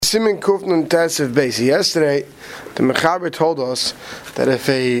Siman Kufnun Seif base. Yesterday, the Mechaber told us that if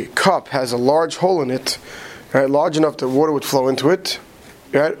a cup has a large hole in it, right, large enough that water would flow into it,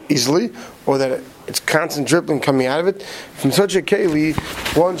 right, easily, or that it's constant dripping coming out of it, from such a keli,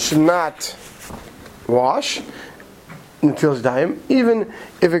 one should not wash until it's daim, even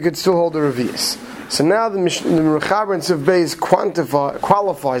if it could still hold the revius. So now the Mechaber in Seif base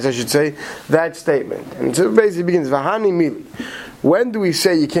qualifies, I should say, that statement. And Seif base he begins v'hani mili. When do we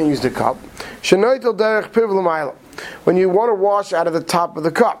say you can't use the cup? When you want to wash out of the top of the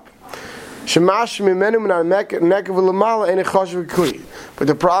cup. But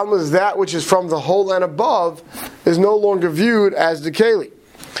the problem is that which is from the hole and above is no longer viewed as the keli.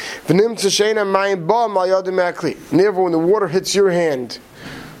 Never when the water hits your hand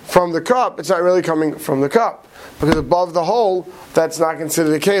from the cup, it's not really coming from the cup. Because above the hole, that's not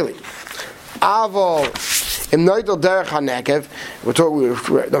considered a keli. Don't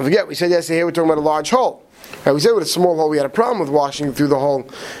forget, we said yesterday here we're talking about a large hole. Right, we said with a small hole we had a problem with washing through the hole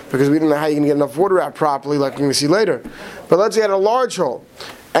because we didn't know how you're going to get enough water out properly, like we're going to see later. But let's say you had a large hole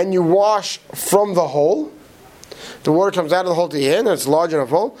and you wash from the hole, the water comes out of the hole to your hand and it's a large enough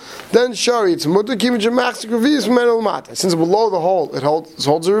hole, then shari, it's mutter since below the hole it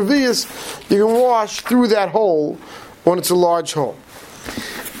holds a revius, you can wash through that hole when it's a large hole.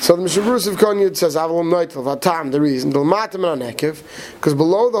 So the Mishnah Berurah of Konyud says, the reason, because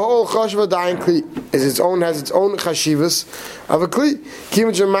below the whole chashva dayin kli has its own chashivas of a kli.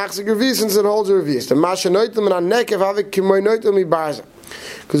 Since it holds a revius. The masha noitel min hanekev havik kimoy noitel mi barza.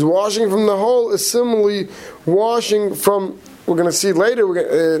 Because washing from the hole is similarly washing from, we're going to see later,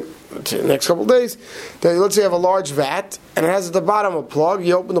 the next couple of days, that let's say you have a large vat, and it has at the bottom a plug,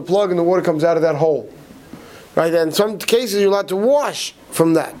 you open the plug and the water comes out of that hole. Right, and in some cases you're allowed to wash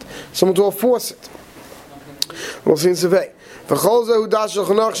from that. Someone to force it. We'll see in Seif.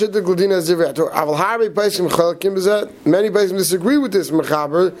 Many places disagree with this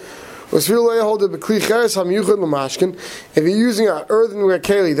Mechaber. If you're using an earthenware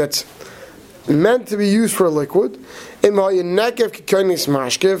keli that's meant to be used for a liquid, if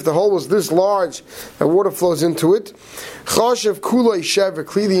the hole was this large that water flows into it,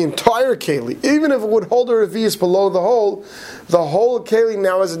 the entire keli, even if it would hold a revius below the whole keli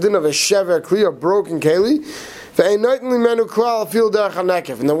now has a din of a shever kli, a broken keli, and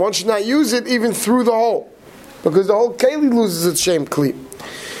then one should not use it even through the hole, because the whole keli loses its shem kli.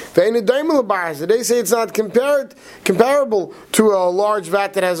 They say it's not comparable to a large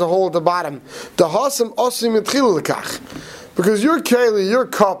vat that has a hole at the bottom. Because your keli, your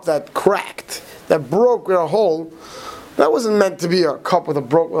cup that cracked, that broke with a hole, that wasn't meant to be a cup with a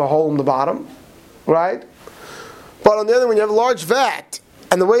hole in the bottom, right? But on the other one, you have a large vat,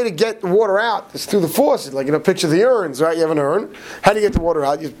 and the way to get the water out is through the faucet. Like picture the urns, right? You have an urn. How do you get the water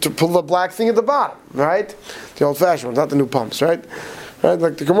out? You have to pull the black thing at the bottom, right? The old-fashioned ones, not the new pumps, right? Right,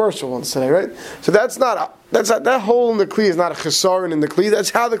 like the commercial ones today, right? So that hole in the kli is not a chesaron in the kli. That's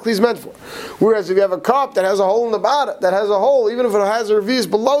how the kli is meant for. Whereas if you have a cup that has a hole in the bottom, that has a hole, even if it has a revius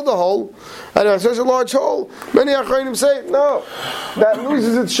below the hole, and it's such a large hole, many achronim say no, that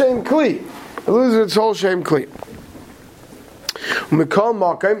loses its shem kli. It loses its whole shem kli.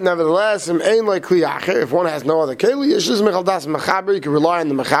 Nevertheless, if one has no other keli, you can rely on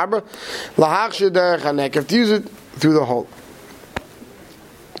the mechaber. To use it through the hole.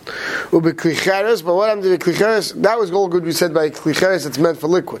 But what happens if a klicheres? That was all good. We said by klicheres it's meant for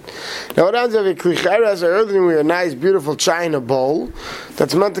liquid. Now what happens if a klicheres, a nice, beautiful china bowl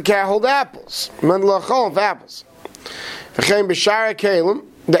that's meant to hold apples, meant to for apples. The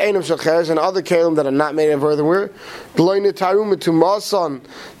enum shacheres and other kalim that are not made of earthenware, that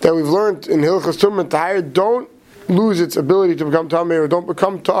we've learned in Hilchos Tumah Tahir, don't lose its ability to become tamei or don't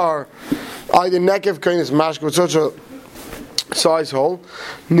become tar. Either nekev kainis mashka with such a size hole.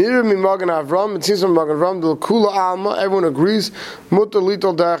 Near mi magen Avram, it seems from magen Avram, the kula alma, everyone agrees, mutter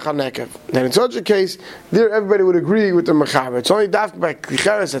little derech hanekev. Then in such a case, there everybody would agree with the mechaber. It's only dafka by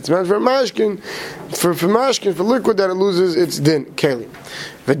klicheres that's meant for mashkin, for liquid that it loses its din, keli.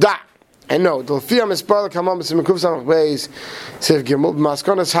 V'da. And no, the Lefiyah Mispar Kamam B'Simukuf Samach Beis Seif Gimel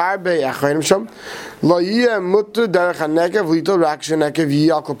Maskonas Harbe Achreinim Sham Lo Yeh Mutter Derech HaNekev Lito Rak Shenekev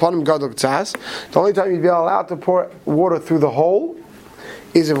Yiyal Klopanim Gadol Tzas. The only time you'd be allowed to pour water through the hole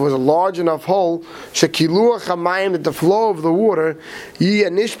is if it was a large enough hole Shekiluach HaMayim, that the flow of the water Yeh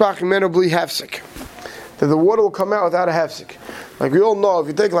Nishpach Mimenu Bli Hefsek, that the water will come out without a hefsek. Like we all know, if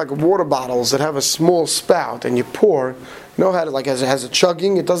you take like water bottles that have a small spout and you pour, you know how it has a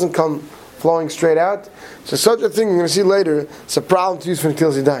chugging, it doesn't come flowing straight out. So such a thing you're going to see later, it's a problem to use for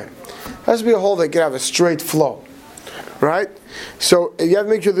Netilas Yadayim. It has to be a hole that can have a straight flow. right? So you have to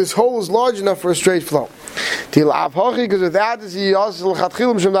make sure this hole is large enough for a straight flow. Because without this, because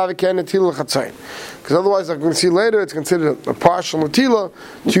otherwise, like we're going to see later, it's considered a partial natila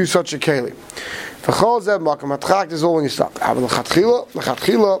to such a keli. Is all when you stop.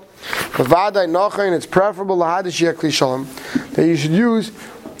 It's preferable that you should use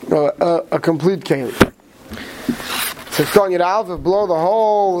a complete keli. So starting it out, if below the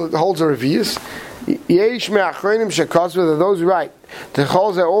hole holds a revius. Yesh me'achronim shekasvu, those who write the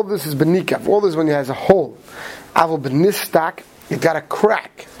holes that all this is benikav. All this when it has a hole. Aval benistak, it got a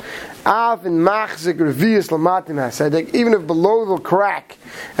crack. Av in machzik revius lamatim hasedek. Even if below the crack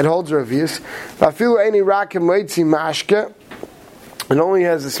it holds a revius. Vafilu any rakim leitzi mashke. It only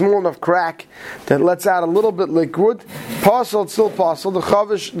has a small enough crack that lets out a little bit liquid. Parcel, still parcel. The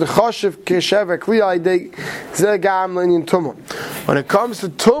choshev keshever kliyai de zegam lenyin tumah. When it comes to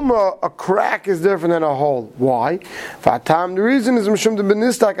tumah, a crack is different than a hole. Why? The reason is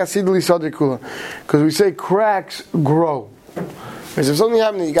because we say cracks grow. Because if something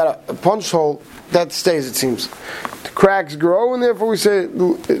happens, you got a punch hole that stays. It seems the cracks grow, and therefore we say it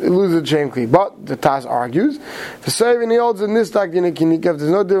loses the shame kli. But the Taz argues, for saving the olds in this there's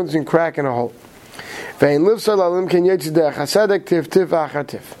no difference between crack and a hole. Right? The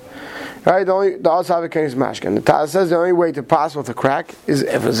Taz says the only way to pass with a crack is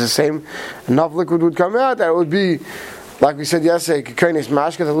if it's the same, enough liquid would come out that it would be, like we said yesterday,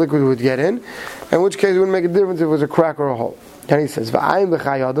 the liquid would get in which case it wouldn't make a difference if it was a crack or a hole. Then he says, Chayyim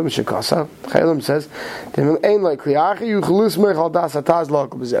says, if you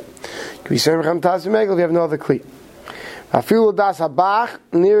have no other kli.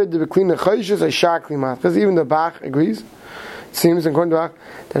 Because even the Bach agrees, it seems according to Bach,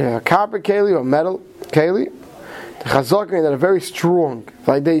 that you have a copper keli or metal keli, the chazakim that are very strong.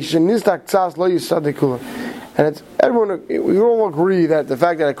 Like they shenistak tzas lo yisadikula. And it's everyone. We all agree that the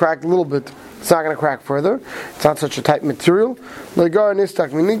fact that it cracked a little bit, it's not going to crack further. It's not such a tight material. Legar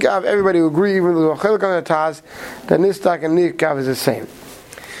nistak minikav. Everybody will agree, even though chelik on the taz, that nistak and nikav is the same.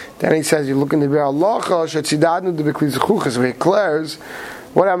 Then he says, you look in the Berurah halacha shetzidadnu de bekli zechuchas, where he declares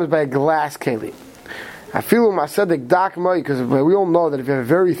what happens by a glass keli. I feel masedek dak moi, because we all know that if you have a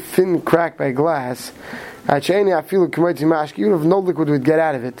very thin crack by glass, I feel even if no liquid would get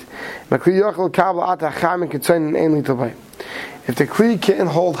out of it. If the kli can't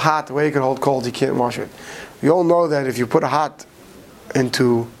hold hot the way it can hold cold, you can't wash it. We all know that if you put a hot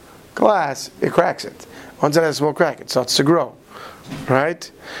into glass, it cracks it. Once it has a small crack, it starts to grow. Right?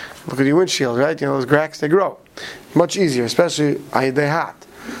 Look at your windshield, right? You know those cracks, they grow. Much easier, especially they're hot.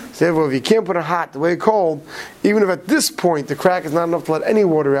 So therefore, if you can't put it hot the way cold, even if at this point the crack is not enough to let any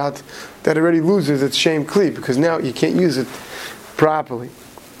water out, that already loses its shame kli, because now you can't use it properly.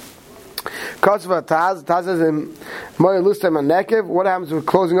 What happens with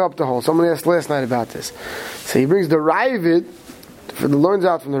closing up the hole? Someone asked last night about this. So he brings the Ravid, learns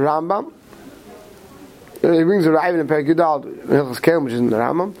out from the Rambam. He brings the Ravid in Perikudal, which is in the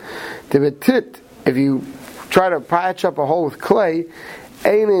Rambam. If you try to patch up a hole with clay,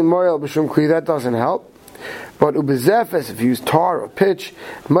 that doesn't help. But ubezefes, if you use tar or pitch,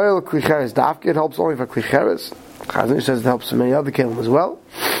 moil klicheres dafke, it helps only for klicheres. Chazon says it helps for many other kelim as well.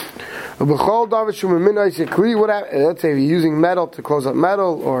 Let's say if you're using metal to close up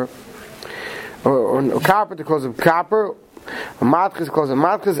metal, or copper to close up copper, a matches to close up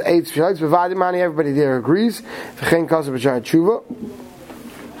matches, everybody there agrees. And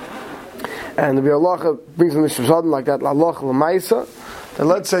the Berurah brings the Mishnah like that, that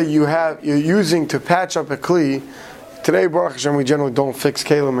let's say you're using to patch up a kli. Today, Baruch Hashem, we generally don't fix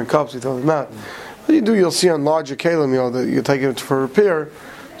kalim and cups, we throw them out. What you do, you'll see on larger kalim, that you take it for repair.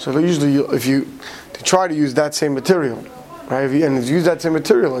 So usually, if you try to use that same material, right? If you use that same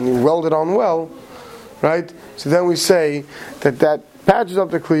material and you weld it on well, right? So then we say that patches up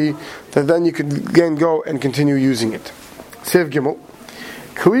the kli, that then you can again go and continue using it. Seif Gimel.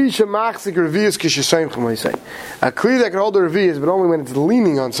 A kli that can hold the revius, but only when it's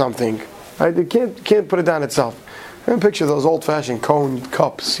leaning on something. Right? You can't put it down itself. I can picture those old-fashioned cone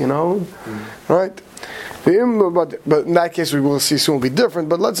cups, right? But in that case, we will see soon will be different.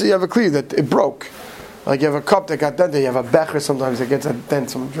 But let's say you have a kli that it broke. Like you have a cup that got dented, you have a becher sometimes that gets a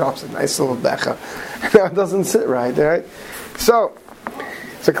dent, someone drops a nice little becher. Now it doesn't sit right, right? So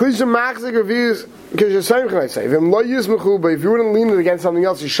kli shemachzik revius. Because you're saying, can I say, but if you wouldn't lean it against something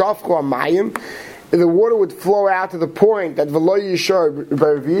else, the water would flow out to the point that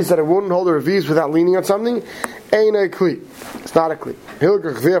that it wouldn't hold a revius without leaning on something. Ain't a kli. It's not a kli.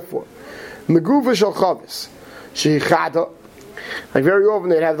 Therefore, like very often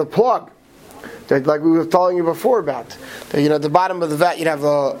they'd have the plug that, like we were telling you before about. That, at the bottom of the vat you'd have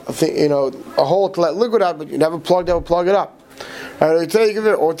a hole to let liquid out, but you'd have a plug that would plug it up. Or today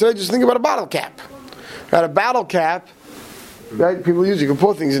just think about a bottle cap. Right, a bottle cap, right? People usually can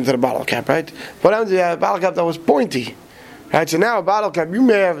put things into the bottle cap, right? But happens if you have a bottle cap that was pointy. Right, so now a bottle cap, you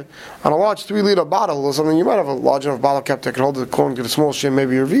may have, on a large 3-liter bottle or something, you might have a large enough bottle cap that can hold it according to the small shape,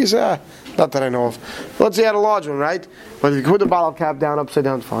 maybe your visa, not that I know of. But let's say you had a large one, right? But if you could put the bottle cap down, upside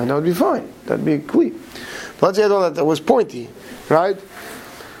down, fine, that would be fine. That would be clean. But let's say you had one that was pointy, right?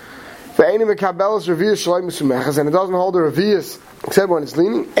 And it doesn't hold the revius, except when it's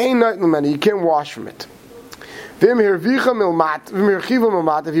leaning, you can't wash from it. If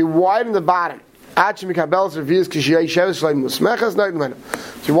you widen the bottom, so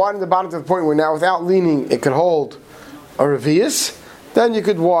you widen the bottom to the point where now without leaning it could hold a revius, then you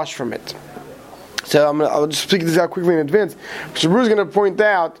could wash from it. So I'll just speak this out quickly in advance. So Berurah is going to point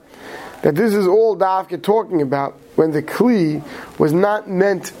out that this is all Dafka talking about when the kli was not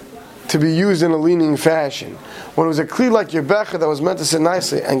meant to be used in a leaning fashion. When it was a kli like your becher that was meant to sit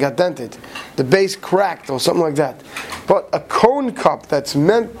nicely and got dented, the base cracked or something like that. But a cone cup that's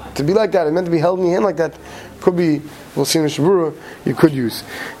meant to be like that, and meant to be held in your hand like that, could be, we'll see in the Berurah, you could use.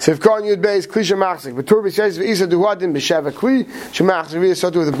 So if Khan Yud Beis Kli Shemachzik, but Torah says Isa Duhadin B'Sheva Kli Shemachzik Revius,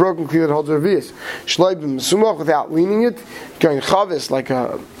 so with a broken kli that holds a revius. Shleibim Sumach without leaning it, going chavis like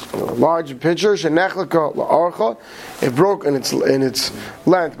a large pitcher. Shenechlaka la'archa, it broke in its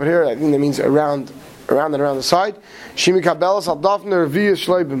length, but here I think that means around and around the side. Shimi Kabelas Al Dafner Revius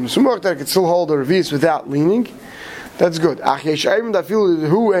Shleibim Sumach, that it could still hold a revius without leaning. That's good. Some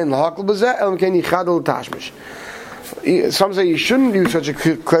say you shouldn't use such a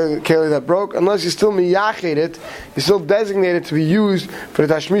keli that broke unless you still miyached it, you still designate it to be used for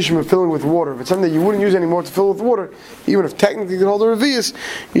the tashmishim of filling with water. If it's something that you wouldn't use anymore to fill with water, even if technically you can hold a revius,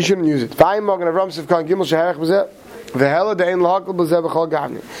 you shouldn't use it. It does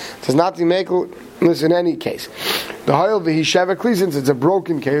not make this in any case. The hayel v'hisheva kli, since it's a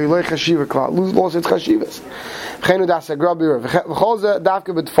broken keli, loy chashiva klal, lost its chashivas.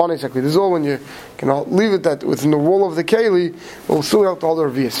 This is all when you can leave it that within the wall of the keli, will still help to hold the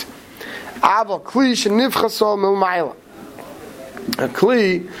revius. Aval kli shenifchaso milmayla. A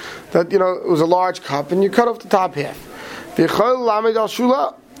kli that it was a large cup and you cut off the top half. V'chol lamed al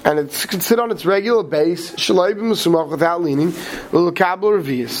shula, and it can sit on its regular base, shalaybim sumach without leaning, will kabel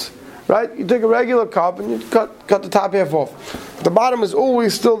revius. Right? You take a regular cup and you cut the top half off. The bottom is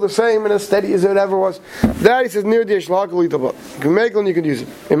always still the same and as steady as it ever was. That he says near the shlach. You can make it and you can use it.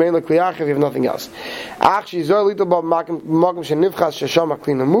 It may look kliach if you have nothing else.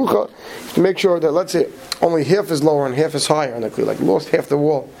 To make sure that, let's say, only half is lower and half is higher on the kli, like you lost half the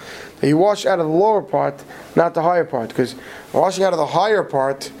wall. That you wash out of the lower part, not the higher part, because washing out of the higher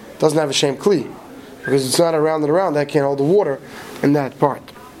part doesn't have a shame kli, because it's not around and around. That can't hold the water in that part.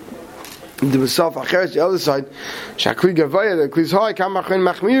 The other side, shakli gavaya, the kli is high. Kamachin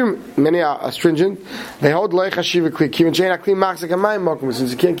machmir, many are stringent. They hold loy chashiva kli. Kiven shein akli machzik amayim makom. Since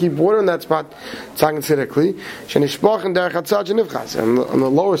you can't keep water in that spot, it's not considered kli. Shenishpach and derech hatzad shenivchas. And on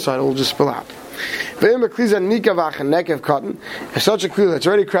the lower side, it will just spill out. Ve'im akli is a nikavach and nekev cotton. It's such a kli that's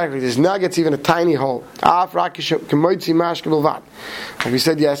already cracked. There's nuggets, even a tiny hole. Af rakish kemoitzi mashke bilvat. Like we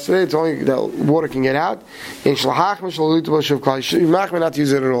said yesterday, it's only that water can get out. In shlachach mishlolutu b'shuv klal. You mach me not to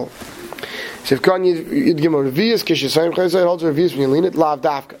use it at all. So if you'd give a revius, kishisayim chayesay holds a revius when you lean it, lav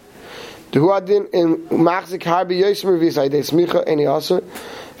dafka. Duhuadin in machzik harbi yosim revius aydei smicha any aser.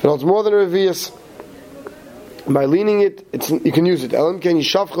 If it holds more than a revius, by leaning it, you can use it. Elam ken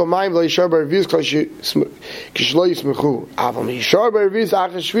yishafcha mayim lo yishar by revius kishlo yismechu. Avam yishar by revius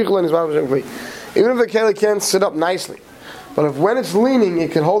achas shvichlan is ma'am kli. Even if the keli can't sit up nicely, but if when it's leaning,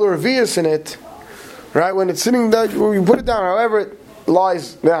 it can hold a revius in it. Right when it's sitting there, you put it down. However, it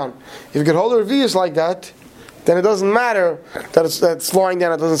lies down. If you can hold a revius like that, then it doesn't matter that it's lying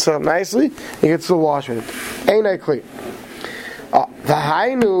down, it doesn't sit up nicely, you can still wash with it. Ain't a kli.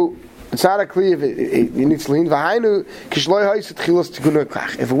 V'hainu, it's not a kli if it needs to lean. V'hainu, kishloi ha'is tchilos tikunu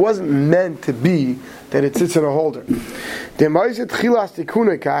kach. If it wasn't meant to be that it sits in a holder. If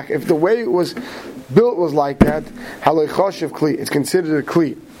the way it was built was like that, haloi choshev kli, it's considered a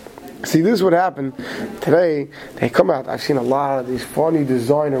kli. See, this would happen today. They come out. I've seen a lot of these funny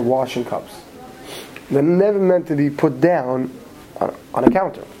designer washing cups. They're never meant to be put down on a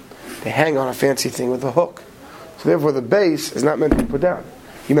counter. They hang on a fancy thing with a hook. So therefore, the base is not meant to be put down.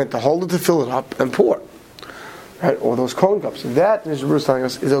 You meant to hold it to fill it up and pour. Right? Or those cone cups. That, Mr. Bruce telling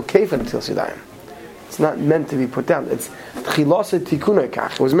us, is okay for the Til Sidayim. It's not meant to be put down. It's tchilasa tikunei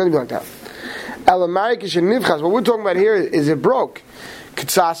kach. It was meant to be like that. What we're talking about here is it broke.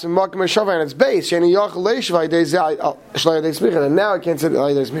 Kitsas and Makim Shava and its base. And now I can't say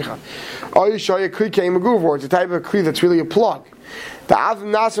Alei Smicha. All you show you a kli came a groove, it's a type of kli that's really a plug. The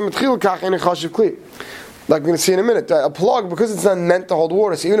Avim Nasim Matchil Kach in a Chashiv kli. Like we're going to see in a minute, a plug, because it's not meant to hold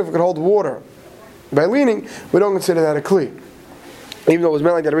water, so even if it could hold water by leaning, we don't consider that a kli. Even though it was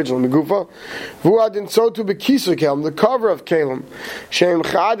meant like that originally. Megufa, Vuadin so to be kisur kelim, the cover of kelim, Shem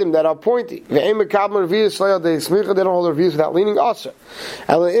chadim that are pointy. Ve'em mekabel revius leil de smicha, they don't hold revius without leaning asa.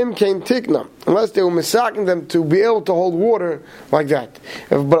 Elaim came tikna, unless they were misaking them to be able to hold water like that.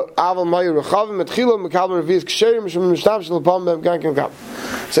 But aval mayu rechavim etchilo mekabel revius ksherim shem mishtam shel pam bem gan kem kab.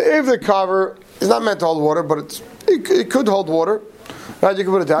 So if the cover is not meant to hold water, but it could hold water, right? You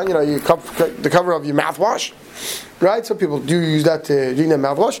can put it down. The cover of your mouthwash. Right? Some people do use that to drink their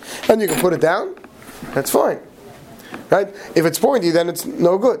mouthwash, and you can put it down. That's fine. Right? If it's pointy, then it's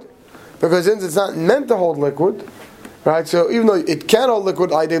no good. Because since it's not meant to hold liquid, right? So even though it can hold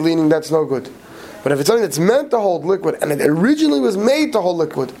liquid, eye leaning, that's no good. But if it's something that's meant to hold liquid, and it originally was made to hold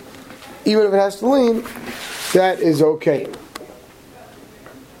liquid, even if it has to lean, that is okay.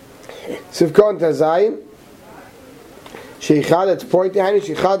 Sivkon Tazayin. Sheichad, it's pointy.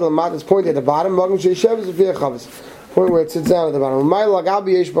 Sheichad Lamat, it's pointy at the bottom. Sheishev is a Chavas. Point where it sits down at the bottom.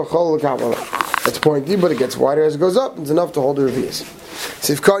 It's pointy, but it gets wider as it goes up. It's enough to hold the revius.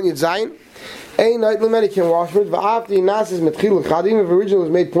 Sivkon Yitzayin. Ein night limit, can wash with. Va'afti nasis metchil chadim. If originally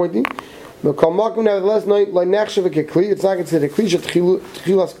was made pointy, nevertheless, it's not considered a kli.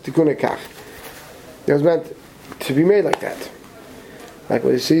 Tchilas tikun kach. It was meant to be made like that. Like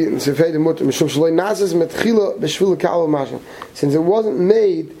what you see in Seif since it wasn't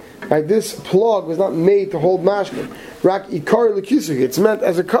made, like this plug was not made to hold mashkin. Rak ikar lekisuhi. It's meant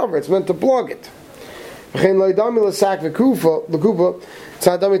as a cover. It's meant to plug it. It's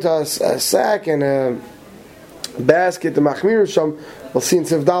not dummy to a sack and a basket. The machmir sham. We'll see in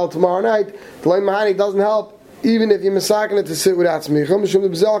Sivdal tomorrow night. The loy mahani doesn't help. Even if you're masakin it to sit without smicha, mishum the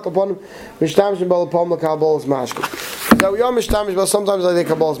b'zelak upon him, mishtam shembal upon the kabbalas mashkin. Now we are mishtamish, but sometimes I think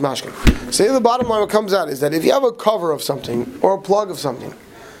kabbalas mashkin. So the bottom line, what comes out is that if you have a cover of something or a plug of something,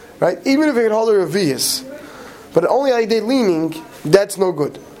 right? Even if it can hold a revius, but only a day leaning, that's no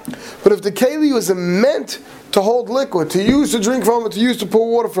good. But if the keli was meant to hold liquid, to use to drink from it, to use to pour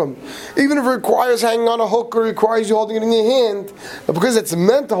water from, even if it requires hanging on a hook or requires you holding it in your hand, but because it's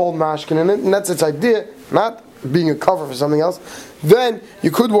meant to hold mashkin in it, and that's its idea, not being a cover for something else, then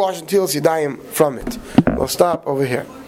you could wash until yadayim from it. We'll stop over here.